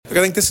Look,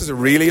 I think this is a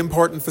really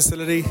important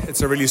facility. It's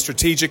a really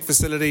strategic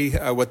facility.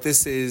 What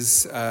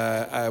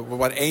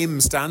AIM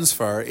stands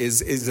for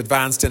is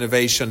advanced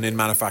innovation in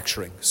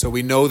manufacturing. So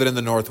we know that in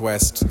the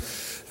Northwest,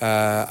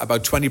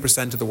 about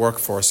 20% of the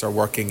workforce are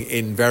working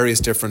in various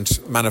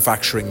different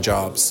manufacturing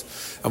jobs.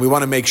 And we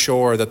want to make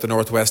sure that the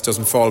Northwest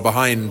doesn't fall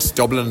behind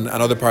Dublin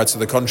and other parts of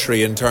the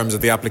country in terms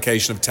of the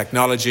application of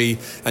technology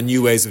and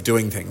new ways of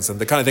doing things. And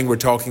the kind of thing we're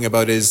talking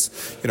about is,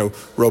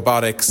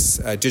 robotics,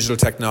 digital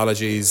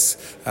technologies,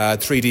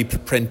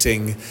 3D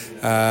printing.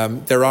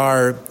 There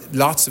are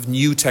lots of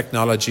new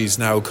technologies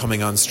now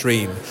coming on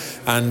stream.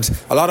 And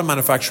a lot of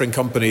manufacturing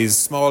companies,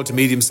 small to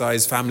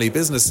medium-sized family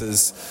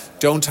businesses,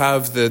 don't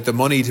have the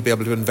money to be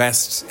able to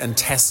invest and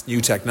test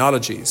new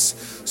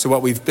technologies. So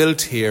what we've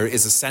built here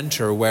is a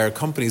centre where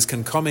companies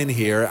can come in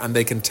here and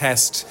they can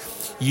test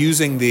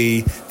using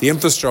the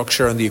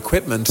infrastructure and the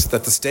equipment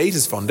that the state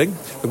is funding.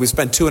 We've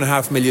spent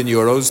 €2.5 million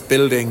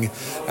building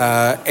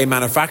a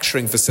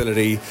manufacturing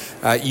facility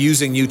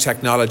using new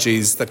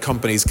technologies that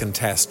companies can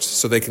test.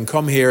 So they can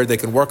come here, they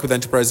can work with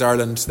Enterprise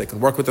Ireland, they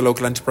can work with the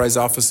local enterprise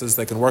offices,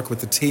 they can work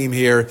with the team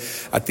here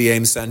at the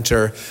AIM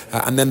Centre,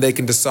 and then they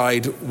can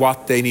decide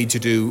what they need to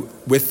do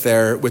with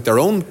their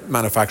own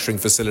manufacturing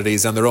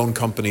facilities and their own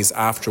companies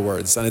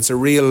afterwards. And it's a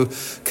real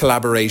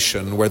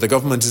collaboration where the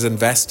government is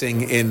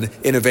investing in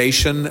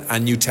innovation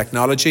and new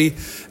technology,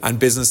 and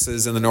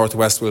businesses in the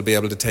Northwest will be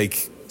able to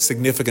take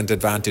significant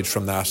advantage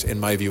from that,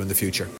 in my view, in the future.